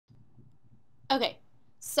Okay,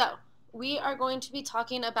 so we are going to be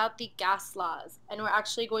talking about the gas laws, and we're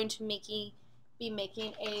actually going to be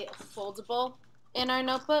making a foldable in our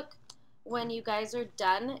notebook. When you guys are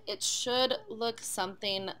done, it should look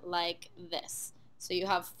something like this. So you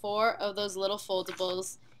have 4 of those little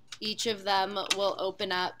foldables. Each of them will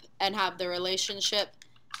open up and have the relationship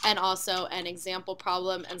and also an example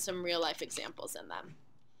problem and some real life examples in them.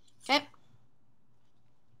 Okay?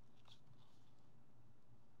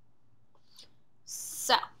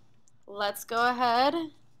 So let's go ahead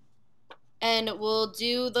and we'll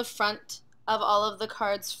do the front of all of the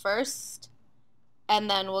cards first, and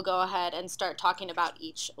then we'll go ahead and start talking about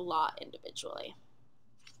each law individually.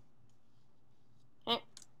 Okay.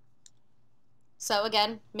 So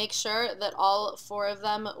again, make sure that all 4 of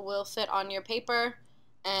them will fit on your paper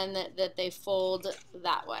and that they fold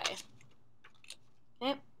that way.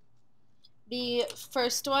 Okay. The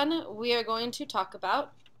first one we are going to talk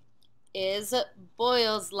about is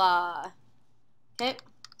Boyle's law. Okay.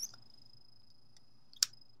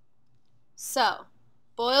 So,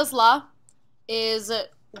 Boyle's law is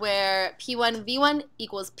where P1V1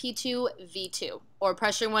 equals P2V2, or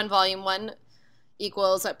pressure 1 volume 1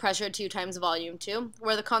 equals pressure 2 times volume 2,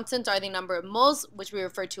 where the constants are the number of moles, which we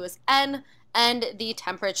refer to as N, and the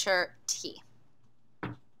temperature T.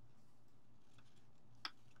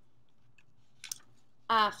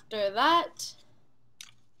 After that,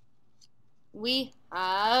 we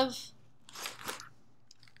have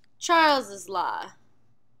Charles's law,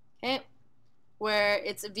 okay, where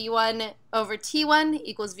it's V1 over T1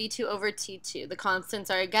 equals V2 over T2. The constants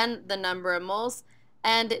are, again, the number of moles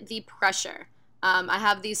and the pressure. I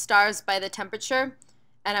have these stars by the temperature,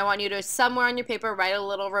 and I want you to, somewhere on your paper, write a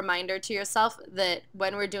little reminder to yourself that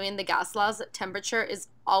when we're doing the gas laws, temperature is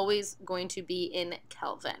always going to be in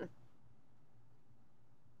Kelvin.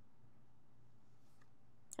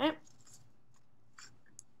 Okay.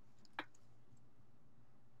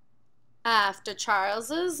 After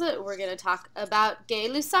Charles's, we're going to talk about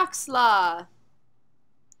Gay-Lussac's law,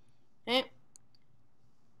 okay,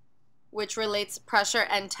 which relates pressure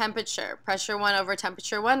and temperature. Pressure 1 over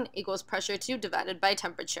temperature 1 equals pressure 2 divided by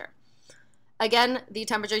temperature. Again, the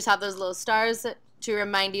temperatures have those little stars to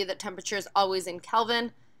remind you that temperature is always in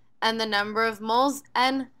Kelvin, and the number of moles,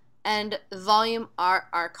 N, and volume are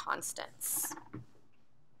our constants.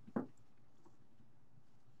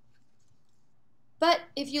 But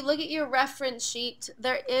if you look at your reference sheet,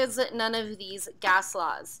 there is none of these gas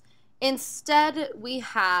laws. Instead, we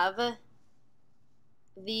have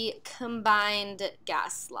the combined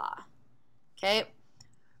gas law, okay,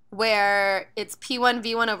 where it's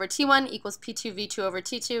P1V1 over T1 equals P2V2 over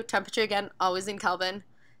T2. Temperature, again, always in Kelvin.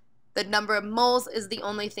 The number of moles is the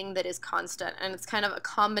only thing that is constant, and it's kind of a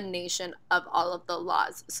combination of all of the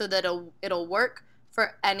laws so that it'll work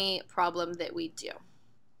for any problem that we do.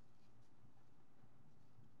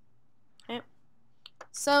 Okay.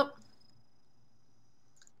 So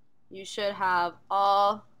you should have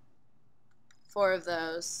all 4 of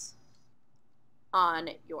those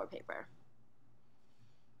on your paper.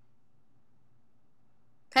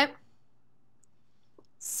 Okay,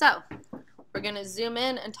 so we're going to zoom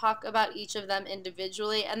in and talk about each of them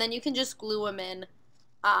individually, and then you can just glue them in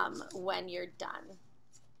when you're done.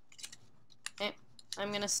 Okay, I'm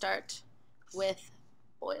going to start with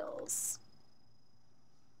Boyle's.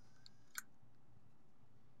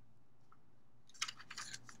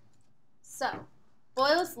 So,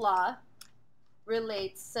 Boyle's law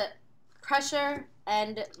relates pressure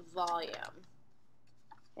and volume.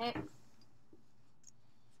 Okay.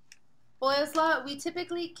 Boyle's law, we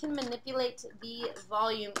typically can manipulate the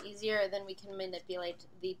volume easier than we can manipulate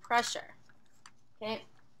the pressure. Okay.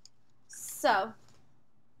 So,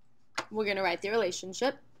 we're going to write the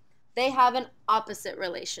relationship. They have an opposite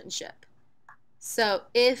relationship. So,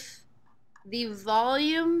 if the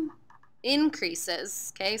volume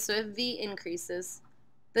increases, okay, so if V increases,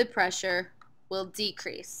 the pressure will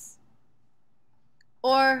decrease.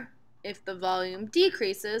 Or if the volume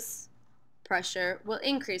decreases, pressure will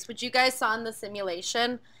increase, which you guys saw in the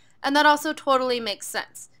simulation, and that also totally makes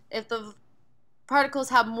sense. If the particles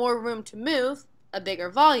have more room to move, a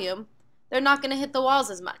bigger volume, they're not going to hit the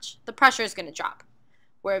walls as much. The pressure is going to drop.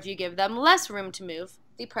 Where if you give them less room to move,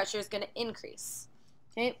 the pressure is going to increase.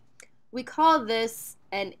 Okay? We call this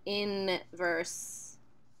an inverse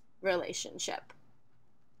relationship.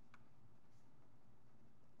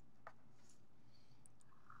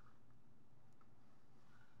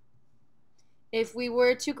 If we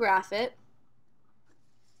were to graph it,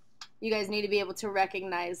 you guys need to be able to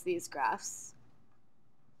recognize these graphs.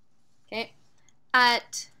 Okay?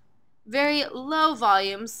 At very low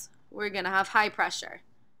volumes, we're going to have high pressure.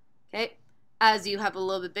 Okay? As you have a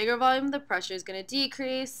little bit bigger volume, the pressure is going to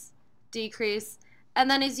decrease, decrease, and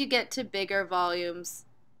then as you get to bigger volumes,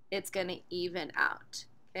 it's going to even out.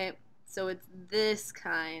 Okay, so it's this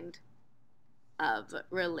kind of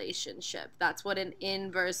relationship. That's what an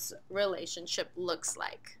inverse relationship looks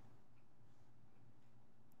like.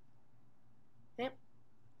 Okay.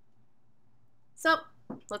 So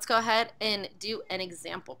let's go ahead and do an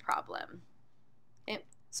example problem. Okay.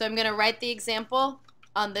 So I'm going to write the example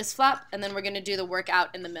on this flap, and then we're going to do the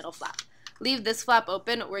workout in the middle flap. Leave this flap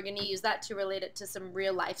open. We're going to use that to relate it to some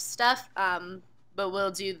real life stuff, but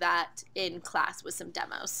we'll do that in class with some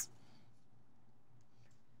demos.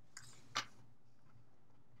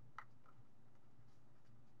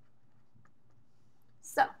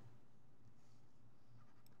 So,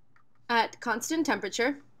 at constant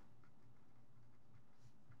temperature,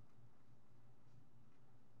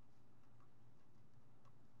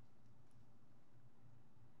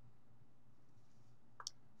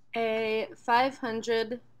 a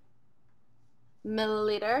 500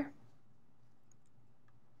 milliliter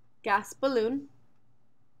gas balloon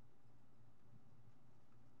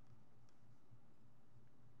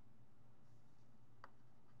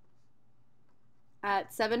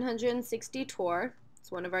at 760 torr,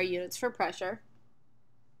 it's one of our units for pressure,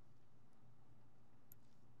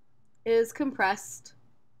 is compressed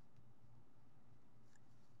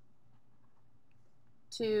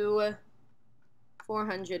to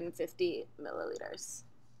 450 milliliters.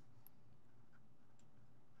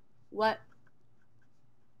 What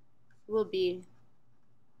will be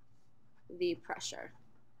the pressure?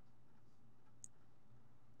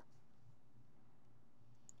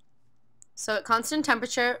 So at constant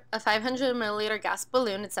temperature, a 500 milliliter gas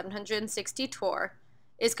balloon at 760 torr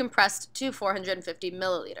is compressed to 450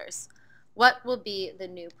 milliliters. What will be the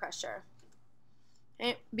new pressure?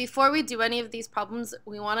 Okay. Before we do any of these problems,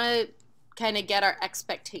 we want to kind of get our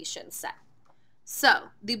expectations set. So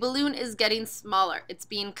the balloon is getting smaller. It's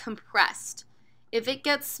being compressed. If it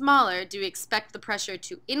gets smaller, do we expect the pressure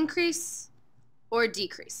to increase or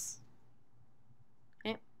decrease?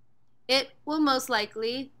 Okay. It will most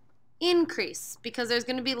likely increase because there's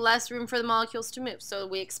going to be less room for the molecules to move. So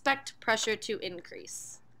we expect pressure to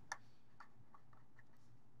increase.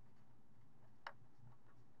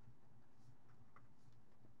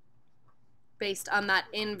 Based on that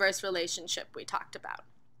inverse relationship we talked about.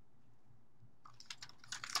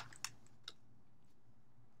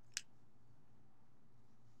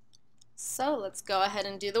 So let's go ahead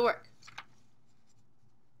and do the work.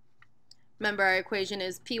 Remember, our equation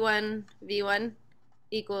is P1 V1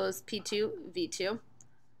 equals P2 V2.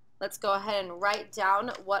 Let's go ahead and write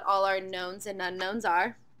down what all our knowns and unknowns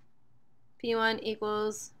are. P1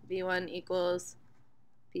 equals V1 equals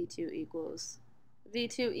P2 equals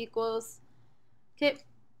V2 equals. Okay,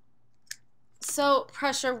 so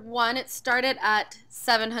pressure 1, it started at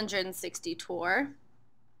 760 torr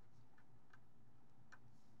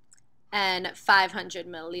and 500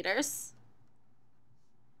 milliliters.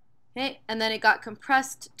 Okay, and then it got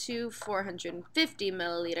compressed to 450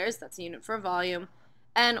 milliliters, that's a unit for volume,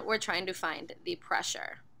 and we're trying to find the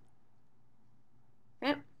pressure.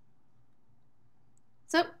 Okay,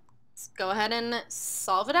 so let's go ahead and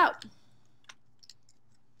solve it out.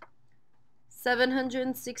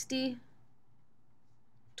 760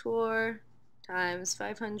 torr times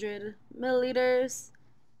 500 milliliters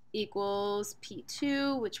equals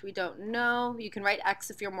P2, which we don't know. You can write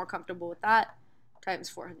X if you're more comfortable with that, times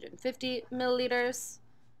 450 milliliters.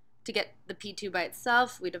 To get the P2 by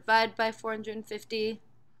itself, we divide by 450,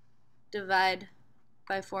 divide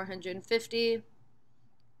by 450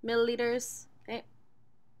 milliliters. Okay.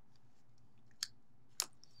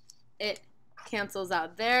 It cancels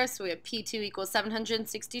out there, so we have P2 equals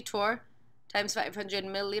 760 torr times 500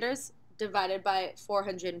 milliliters divided by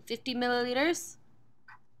 450 milliliters.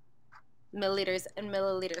 Milliliters and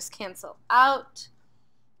milliliters cancel out.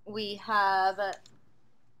 We have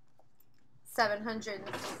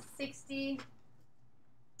 760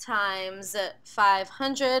 times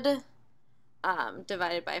 500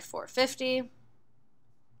 divided by 450,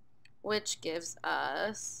 which gives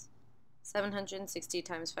us 760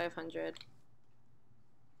 times 500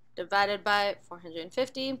 divided by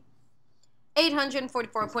 450,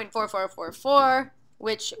 844.4444,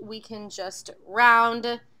 which we can just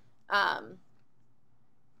round.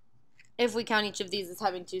 If we count each of these as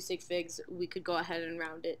having 2 sig figs, we could go ahead and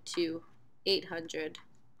round it to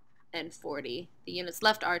 840. The units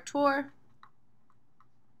left are torr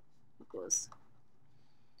equals.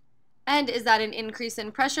 And is that an increase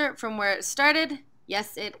in pressure from where it started?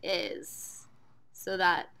 Yes, it is. So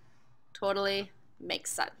that totally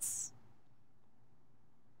makes sense.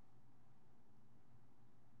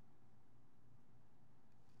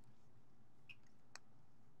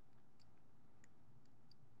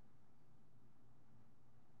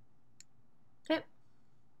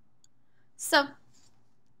 So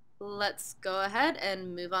let's go ahead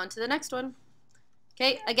and move on to the next one.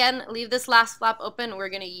 Okay, again, leave this last flap open. We're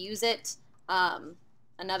going to use it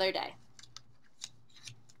another day.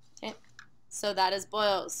 Okay, so that is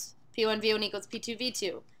Boyle's. P1V1 equals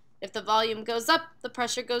P2V2. If the volume goes up, the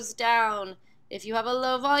pressure goes down. If you have a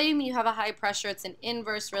low volume, you have a high pressure. It's an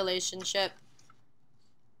inverse relationship.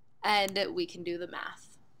 And we can do the math.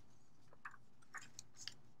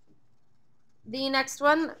 The next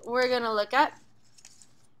one we're going to look at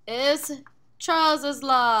is Charles's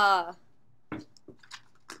law.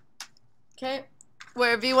 Okay,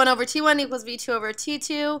 where V1 over T1 equals V2 over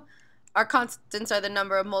T2. Our constants are the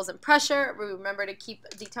number of moles and pressure. Remember to keep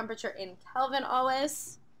the temperature in Kelvin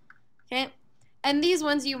always. Okay, and these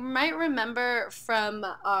ones you might remember from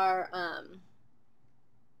our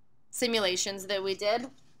simulations that we did.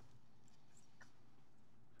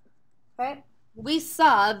 Okay, we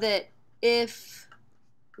saw that if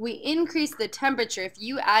we increase the temperature, if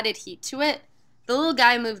you added heat to it, the little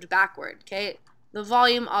guy moved backward. Okay, the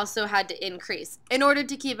volume also had to increase in order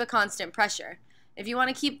to keep a constant pressure. If you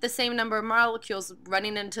want to keep the same number of molecules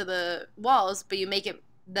running into the walls, but you make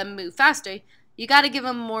them move faster, you got to give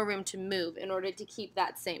them more room to move in order to keep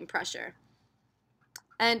that same pressure.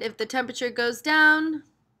 And if the temperature goes down,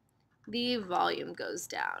 the volume goes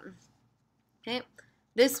down. Okay,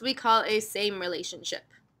 this we call a same relationship.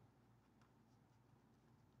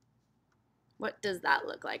 What does that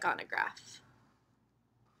look like on a graph?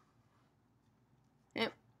 Okay.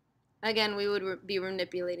 Again, we would be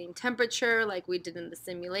manipulating temperature like we did in the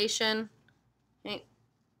simulation. Okay.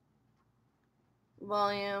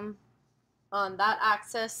 Volume on that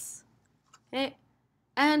axis. Okay.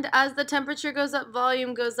 And as the temperature goes up,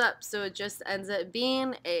 volume goes up. So it just ends up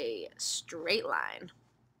being a straight line.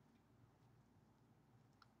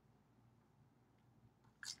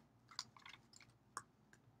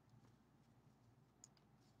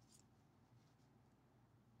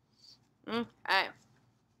 Okay.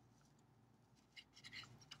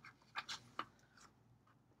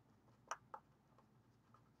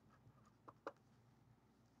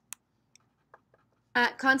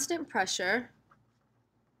 At constant pressure,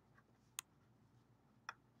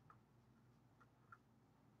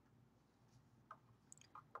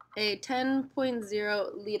 a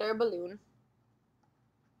 10.0 liter balloon.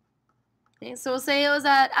 Okay, so we'll say it was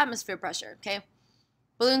at atmosphere pressure, okay?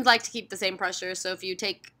 Balloons like to keep the same pressure, so if you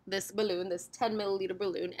take this balloon, this 10 milliliter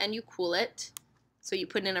balloon, and you cool it, so you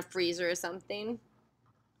put it in a freezer or something,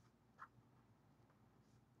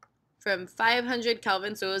 from 500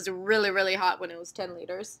 Kelvin, so it was really, really hot when it was 10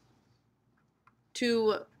 liters,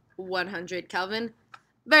 to 100 Kelvin,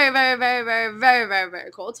 very, very, very, very, very, very,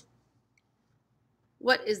 very cold.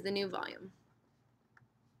 What is the new volume?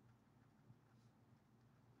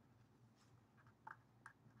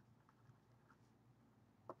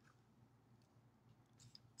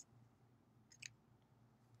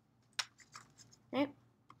 Okay.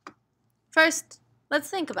 First, let's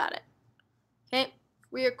think about it. Okay,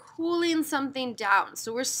 we are cooling something down,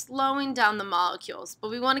 so we're slowing down the molecules, but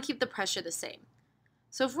we want to keep the pressure the same.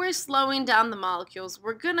 So if we're slowing down the molecules,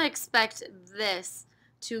 we're going to expect this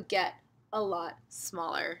to get a lot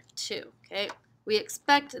smaller too, okay? We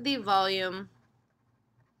expect the volume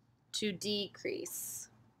to decrease.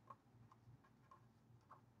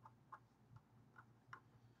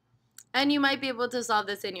 And you might be able to solve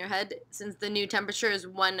this in your head since the new temperature is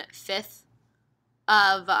 1/5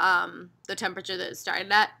 of the temperature that it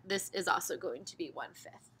started at. This is also going to be 1/5.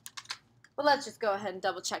 But let's just go ahead and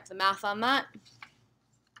double check the math on that.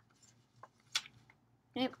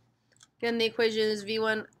 Okay. Again, the equation is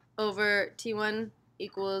V1 over T1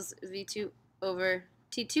 equals V2 over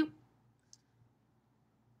T2.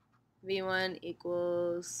 V1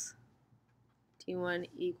 equals T1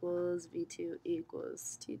 equals V2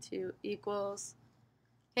 equals T2 equals.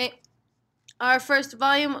 Okay, our first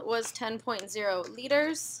volume was 10.0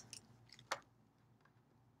 liters.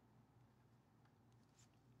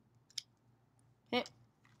 Okay,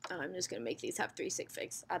 I'm just going to make these have 3 sig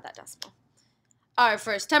figs. Add that decimal. Our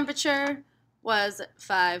first temperature was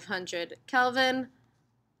 500 Kelvin.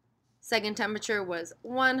 Second temperature was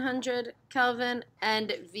 100 Kelvin, and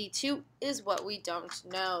V2 is what we don't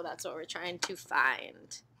know. That's what we're trying to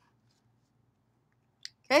find.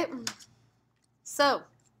 Okay, so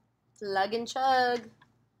plug and chug.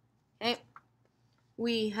 Okay,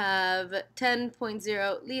 we have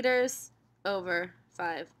 10.0 liters over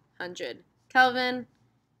 500 Kelvin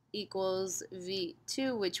equals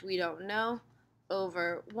V2, which we don't know,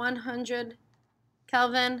 over 100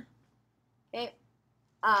 Kelvin. Okay.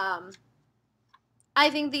 I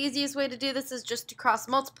think the easiest way to do this is just to cross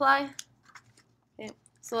multiply. Okay.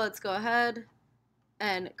 So let's go ahead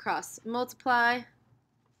and cross multiply.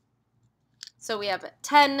 So we have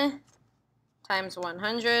 10 times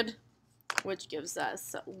 100, which gives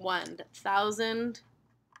us 1,000.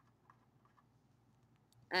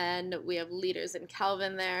 And we have liters in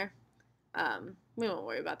Kelvin there. We won't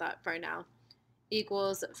worry about that for now.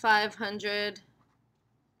 Equals 500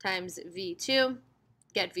 times V2.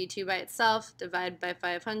 Get V2 by itself, divide by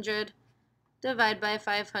 500, divide by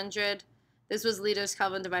 500. This was liters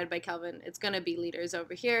Kelvin divided by Kelvin. It's going to be liters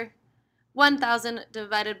over here. 1,000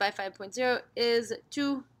 divided by 5.0 is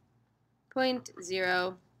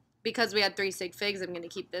 2.0. Because we had 3 sig figs, I'm going to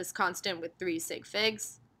keep this constant with 3 sig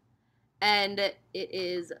figs. And it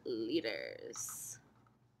is liters.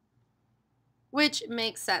 Which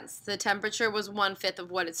makes sense. The temperature was 1/5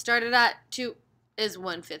 of what it started at. 2 is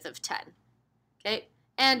 1/5 of 10. Okay?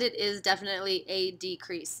 And it is definitely a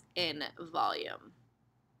decrease in volume.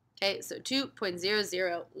 Okay, so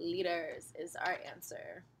 2.00 liters is our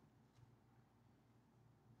answer.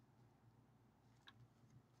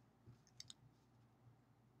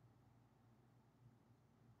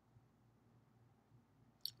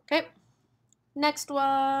 Okay, next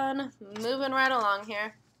one, moving right along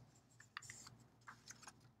here,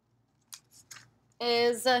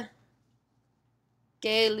 is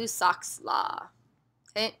Gay-Lussac's law.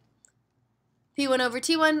 Okay, P1 over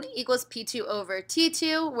T1 equals P2 over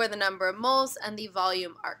T2, where the number of moles and the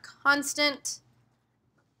volume are constant.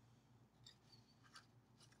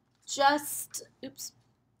 Just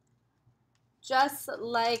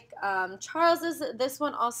like Charles's, this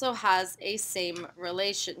one also has a same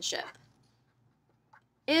relationship.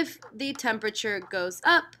 If the temperature goes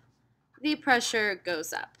up, the pressure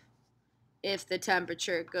goes up. If the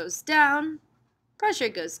temperature goes down, pressure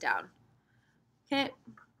goes down. Okay,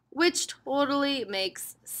 which totally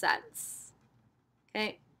makes sense.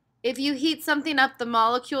 Okay, if you heat something up, the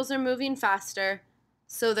molecules are moving faster,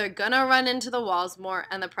 so they're gonna run into the walls more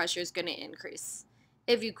and the pressure is gonna increase.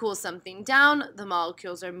 If you cool something down, the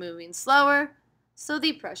molecules are moving slower, so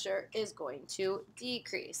the pressure is going to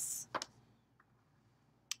decrease.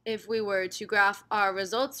 If we were to graph our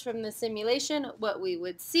results from the simulation, what we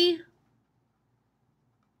would see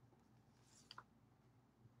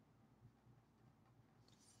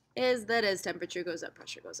is that as temperature goes up,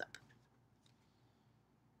 pressure goes up.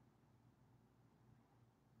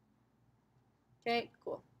 Okay,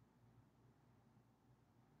 cool.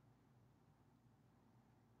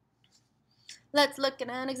 Let's look at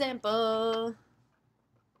an example.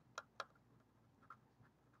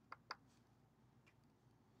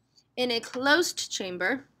 In a closed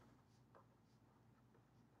chamber,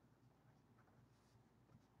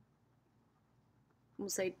 we'll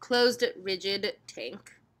say closed rigid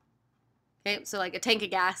tank. Okay, so like a tank of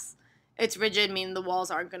gas. It's rigid, meaning the walls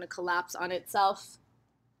aren't going to collapse on itself,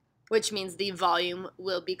 which means the volume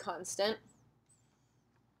will be constant.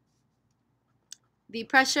 The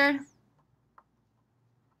pressure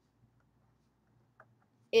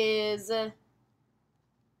is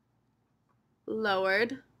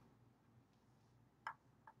lowered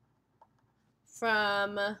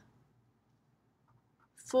from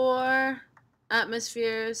 4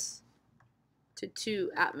 atmospheres to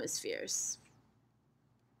 2 atmospheres.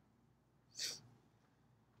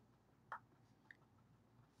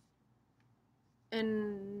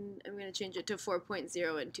 And I'm going to change it to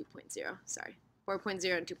 4.0 and 2.0. Sorry,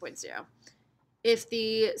 4.0 and 2.0. If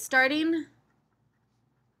the starting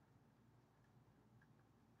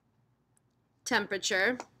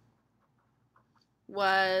temperature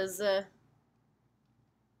was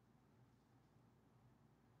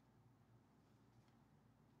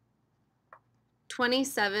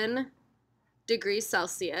 27 degrees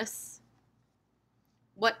Celsius,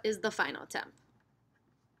 what is the final temp?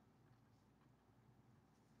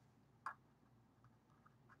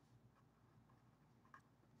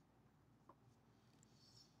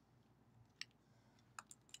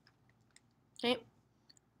 Okay,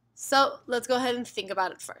 so let's go ahead and think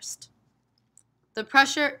about it first. The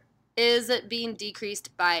pressure is being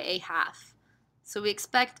decreased by a half, so we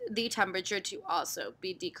expect the temperature to also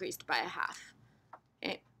be decreased by a half.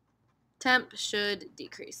 Okay, temp should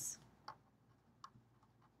decrease.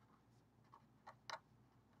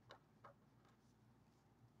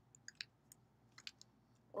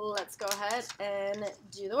 Let's go ahead and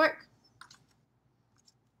do the work.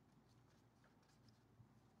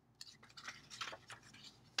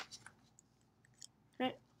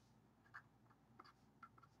 Okay.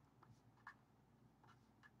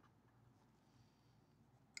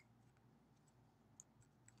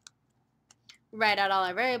 Write out all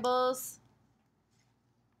our variables.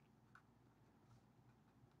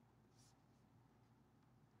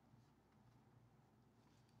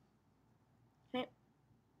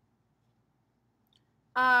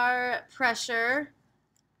 our pressure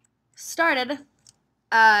started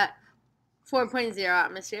at 4.0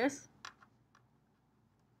 atmospheres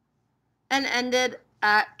and ended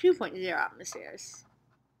at 2.0 atmospheres,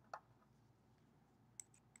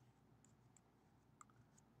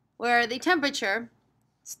 where the temperature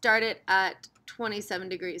started at 27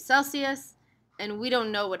 degrees Celsius, and we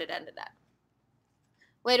don't know what it ended at.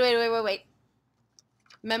 Wait.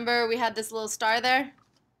 Remember we had this little star there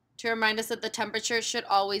to remind us that the temperature should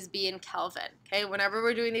always be in Kelvin. Okay, whenever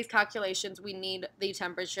we're doing these calculations, we need the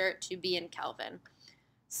temperature to be in Kelvin.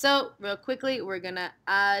 So real quickly, we're going to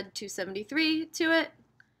add 273 to it.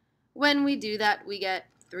 When we do that, we get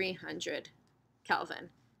 300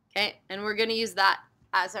 Kelvin. Okay, and we're going to use that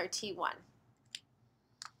as our T1.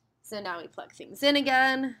 So now we plug things in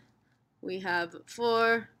again. We have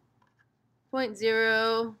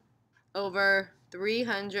 4.0 over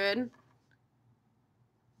 300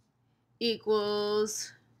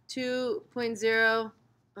 equals 2.0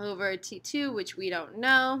 over T2, which we don't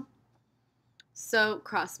know. So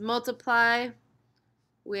cross multiply.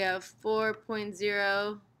 We have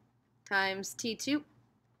 4.0 times T2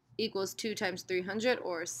 equals 2 times 300,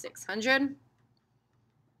 or 600.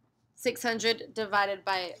 600 divided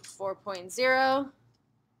by 4.0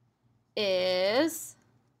 is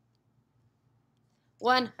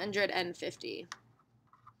 150.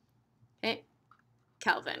 Okay,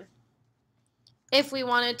 Kelvin. If we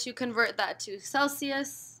wanted to convert that to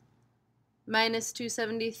Celsius, minus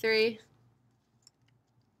 273,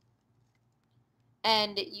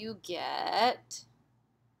 and you get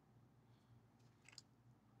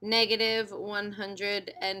negative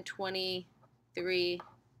 123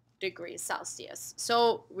 degrees Celsius.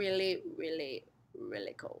 So really, really,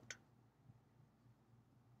 really cold.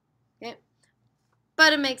 Okay.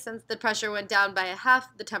 But it makes sense. The pressure went down by a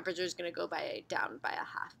half. The temperature is going to go down by a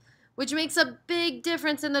half, which makes a big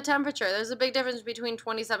difference in the temperature. There's a big difference between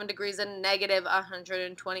 27 degrees and negative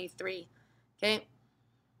 123. Okay.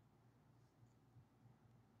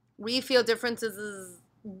 We feel differences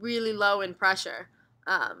really low in pressure.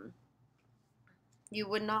 You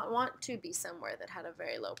would not want to be somewhere that had a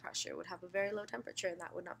very low pressure, would have a very low temperature, and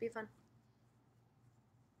that would not be fun.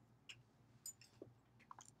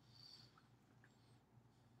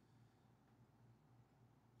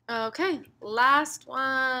 Okay, last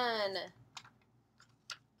one.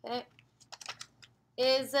 Okay,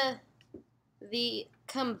 is the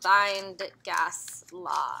combined gas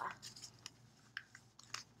law.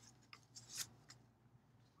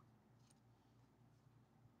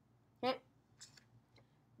 Okay.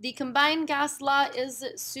 The combined gas law is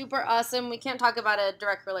super awesome. We can't talk about a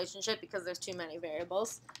direct relationship because there's too many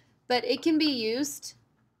variables, but it can be used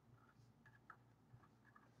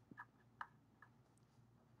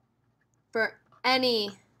for any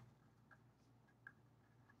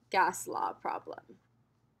gas law problem.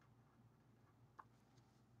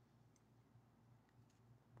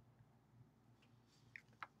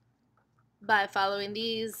 By following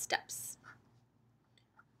these steps.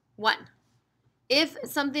 1. If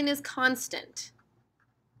something is constant,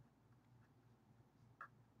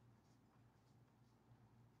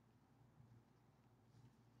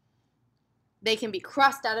 they can be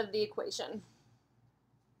crossed out of the equation.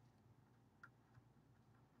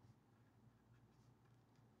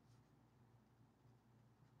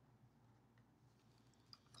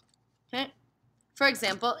 Okay. For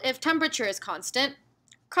example, if temperature is constant,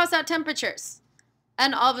 cross out temperatures.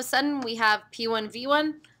 And all of a sudden we have P1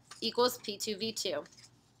 V1 equals P2 V2,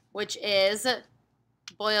 which is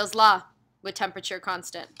Boyle's law with temperature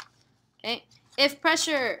constant. Okay. If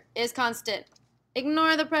pressure is constant,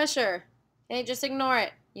 ignore the pressure. Okay, just ignore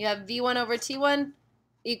it. You have V1 over T1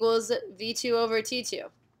 equals V2 over T2,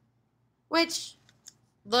 which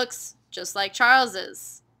looks just like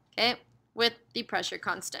Charles's, okay, with the pressure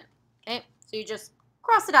constant. Okay, so you just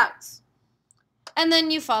cross it out. And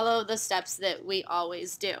then you follow the steps that we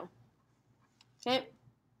always do. Okay.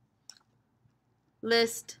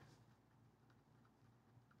 List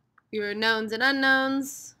your knowns and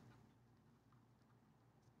unknowns.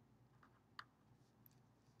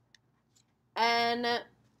 And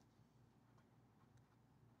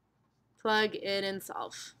plug in and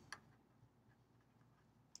solve.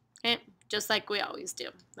 Okay, just like we always do.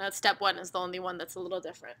 That step 1 is the only one that's a little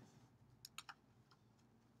different.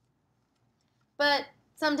 But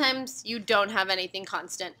sometimes you don't have anything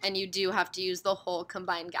constant, and you do have to use the whole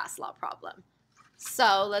combined gas law problem.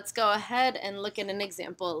 So let's go ahead and look at an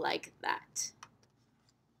example like that.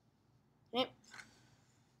 Okay.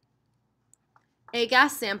 A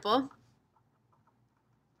gas sample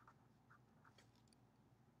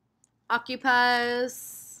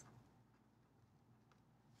occupies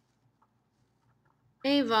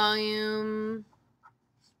a volume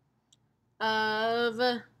of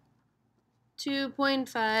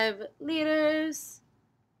 2.5 liters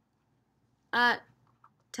at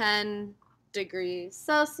 10 degrees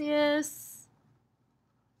Celsius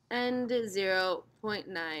and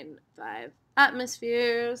 0.95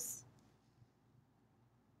 atmospheres.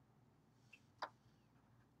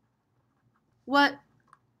 What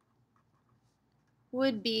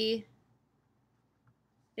would be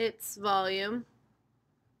its volume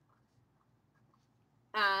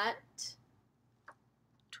at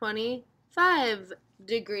 25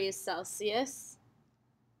 degrees Celsius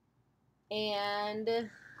and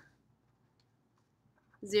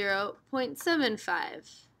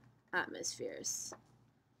 0.75 atmospheres?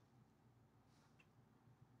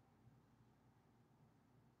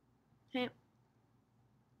 Okay.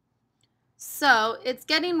 So it's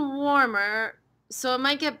getting warmer, so it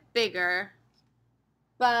might get bigger,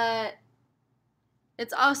 but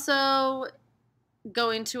it's also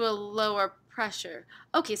going to a lower pressure.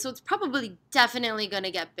 Okay, so it's probably definitely going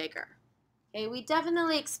to get bigger. Okay, we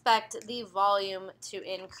definitely expect the volume to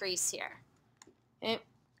increase here. Okay,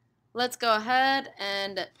 let's go ahead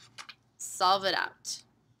and solve it out.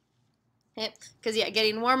 Okay, because yeah,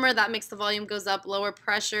 getting warmer, that makes the volume goes up, lower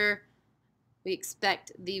pressure. We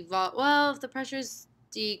expect the well, if the pressure's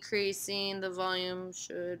decreasing, the volume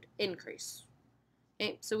should increase.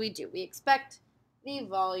 Okay, so we expect the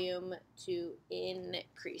volume to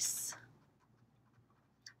increase.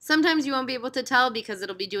 Sometimes you won't be able to tell because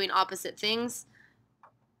it'll be doing opposite things,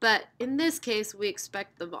 but in this case, we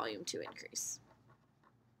expect the volume to increase.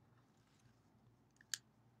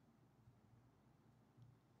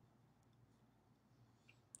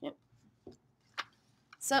 Yep.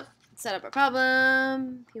 So, set up our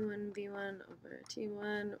problem, P1, V1 over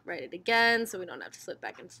T1, write it again so we don't have to flip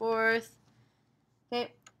back and forth.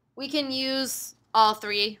 Okay, we can use all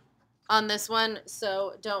three on this one,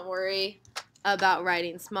 so don't worry about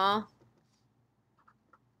writing small.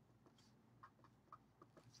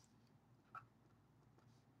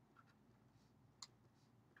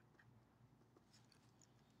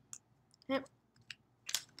 Yep.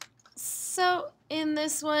 So in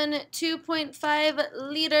this one, 2.5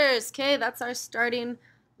 liters. Okay, that's our starting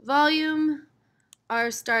volume.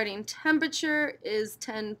 Our starting temperature is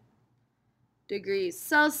 10 degrees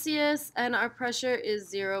Celsius, and our pressure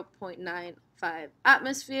is 0.95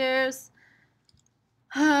 atmospheres.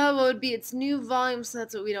 What would be its new volume? So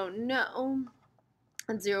that's what we don't know.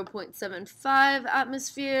 And 0.75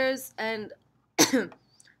 atmospheres and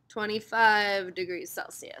 25 degrees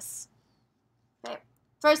Celsius. Okay.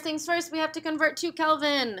 First things first, we have to convert to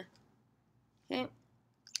Kelvin. Okay.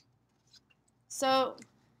 So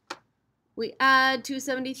we add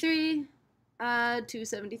 273, add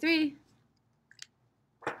 273,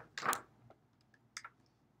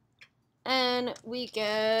 and we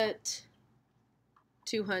get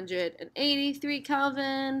 283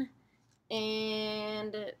 Kelvin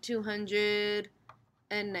and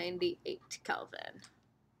 298 Kelvin.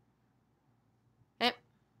 Okay.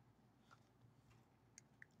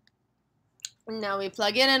 Now we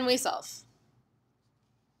plug in and we solve.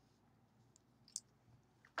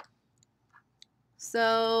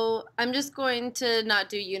 So I'm just going to not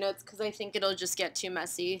do units because I think it'll just get too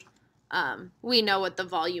messy. We know what the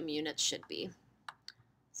volume units should be.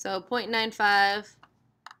 So 0.95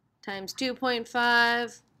 times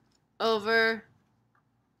 2.5 over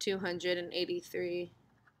 283.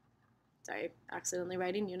 Sorry, accidentally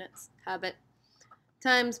writing units. Habit.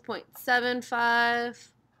 Times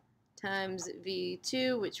 0.75 times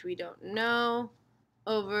V2, which we don't know,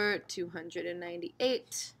 over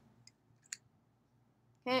 298.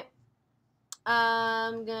 Okay.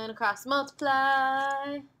 I'm going to cross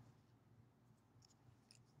multiply.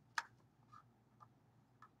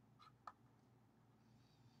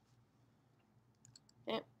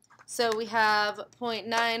 Okay. So we have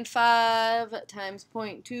 0.95 times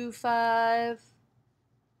 0.25,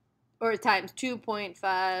 or times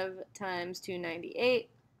 2.5 times 298,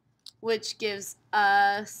 which gives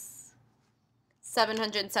us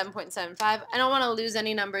 707.75. I don't want to lose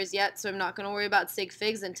any numbers yet, so I'm not going to worry about sig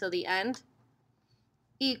figs until the end.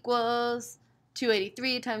 Equals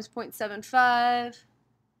 283 times 0.75.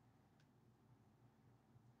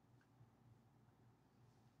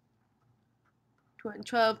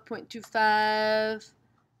 12.25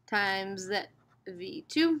 times the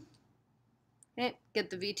V2. Okay,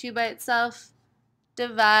 get the V2 by itself.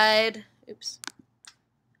 Divide,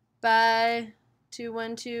 by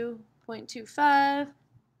 212.25.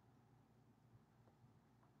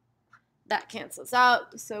 That cancels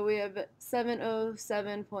out, so we have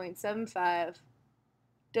 707.75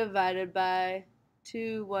 divided by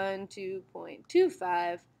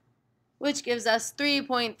 212.25, which gives us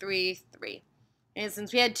 3.33. And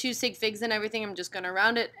since we had 2 sig figs and everything, I'm just going to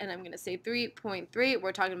round it, and I'm going to say 3.3.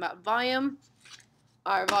 We're talking about volume.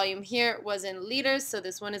 Our volume here was in liters, so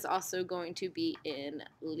this one is also going to be in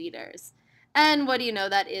liters. And what do you know?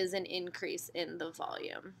 That is an increase in the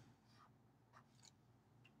volume.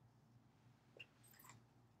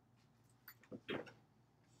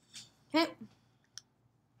 Okay.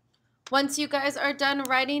 Once you guys are done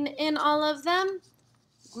writing in all of them,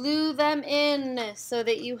 glue them in so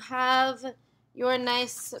that you have your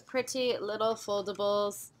nice, pretty little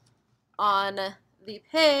foldables on the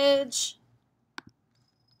page.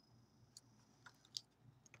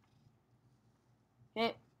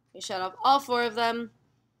 Okay, you should have all 4 of them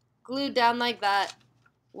glued down like that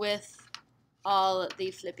with all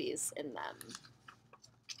the flippies in them.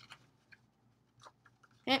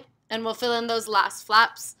 Okay, and we'll fill in those last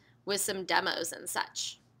flaps with some demos and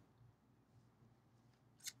such.